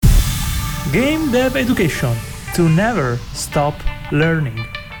Game Dev Education, to never stop learning.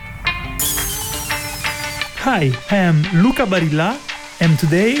 Hi, I am Luca Barilla, and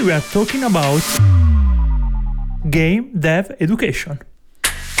today we are talking about Game Dev Education.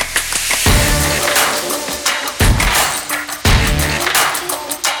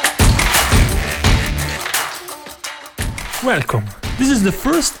 Welcome. This is the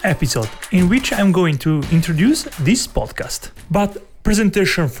first episode in which I'm going to introduce this podcast. But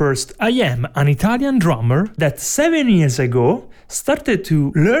presentation first. I am an Italian drummer that 7 years ago started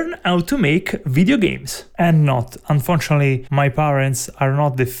to learn how to make video games. And not, unfortunately, my parents are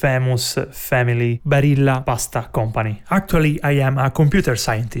not the famous family Barilla Pasta Company. Actually, I am a computer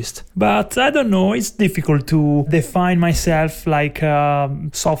scientist. But I don't know, it's difficult to define myself like a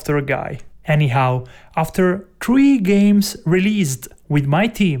software guy. Anyhow, after 3 games released with my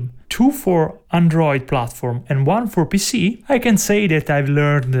team, 2 for Android platform and 1 for PC, I can say that I've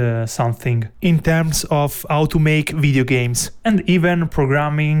learned something in terms of how to make video games and even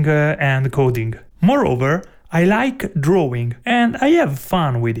programming and coding. Moreover, I like drawing and I have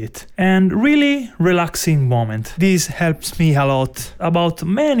fun with it and really relaxing moment. This helps me a lot about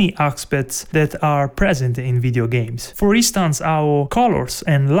many aspects that are present in video games. For instance, how colors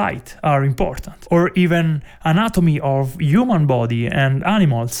and light are important, or even anatomy of human body and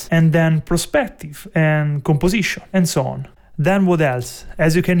animals, and then perspective and composition and so on. Then what else?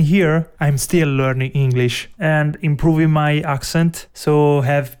 As you can hear, I'm still learning English and improving my accent, so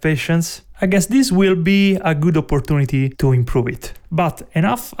have patience. I guess this will be a good opportunity to improve it. But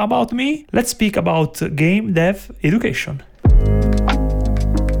enough about me, let's speak about game dev education.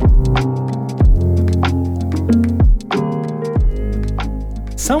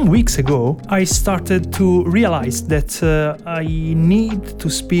 Some weeks ago, I started to realize that I need to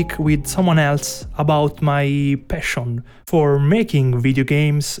speak with someone else about my passion for making video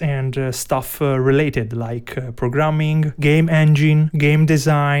games and stuff related like programming, game engine, game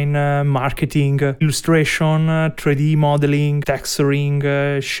design, marketing, illustration, 3D modeling,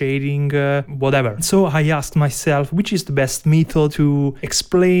 texturing, shading, whatever. So I asked myself which is the best method to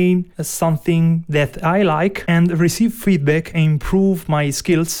explain something that I like and receive feedback and improve my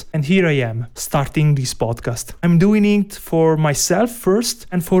skills. And here I am, starting this podcast. I'm doing it for myself first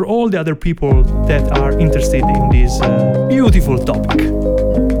and for all the other people that are interested in this beautiful topic.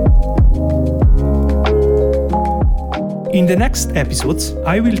 In the next episodes,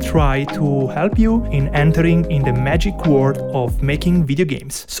 I will try to help you in entering in the magic world of making video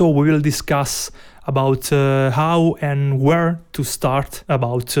games. So we will discuss about how and where to start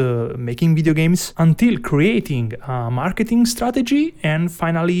about making video games until creating a marketing strategy and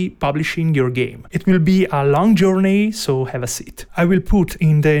finally publishing your game. It will be a long journey, so have a seat. I will put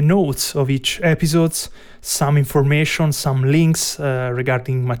in the notes of each episode some information, some links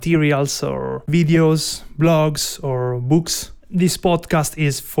regarding materials or videos, blogs or books. This podcast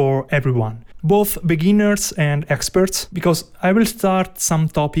is for everyone, both beginners and experts, because I will start some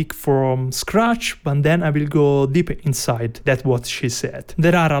topic from scratch, but then I will go deep inside. That's what she said.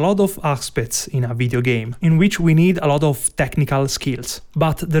 There are a lot of aspects in a video game in which we need a lot of technical skills,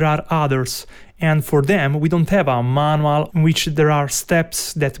 but there are others. And for them, we don't have a manual in which there are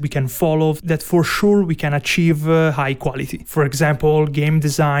steps that we can follow that for sure we can achieve high quality. For example, game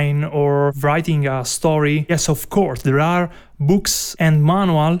design or writing a story. Yes, of course, there are books and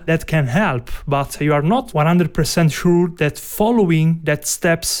manual that can help, but you are not 100% sure that following that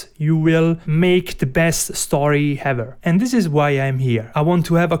steps you will make the best story ever. And this is why I'm here. I want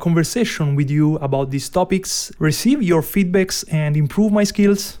to have a conversation with you about these topics, receive your feedbacks and improve my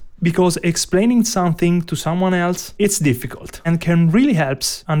skills. Because explaining something to someone else, it's difficult and can really help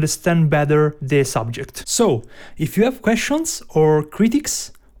understand better the subject. So, if you have questions or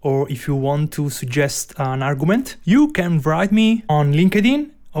critiques, or if you want to suggest an argument, you can write me on LinkedIn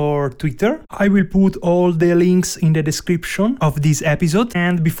or Twitter. I will put all the links in the description of this episode.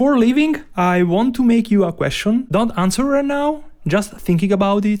 And before leaving, I want to make you a question. Don't answer right now. Just thinking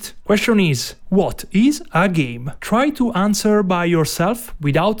about it. Question is, what is a game? Try to answer by yourself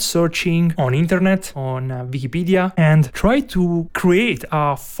without searching on internet, on Wikipedia, and try to create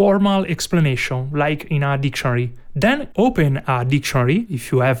a formal explanation like in a dictionary. Then open a dictionary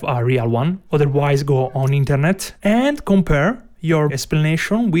if you have a real one, otherwise go on internet and compare your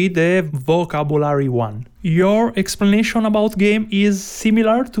explanation with the vocabulary one. Your explanation about game is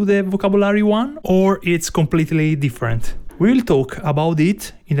similar to the vocabulary one or it's completely different? We'll talk about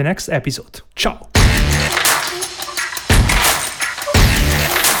it in the next episode. Ciao!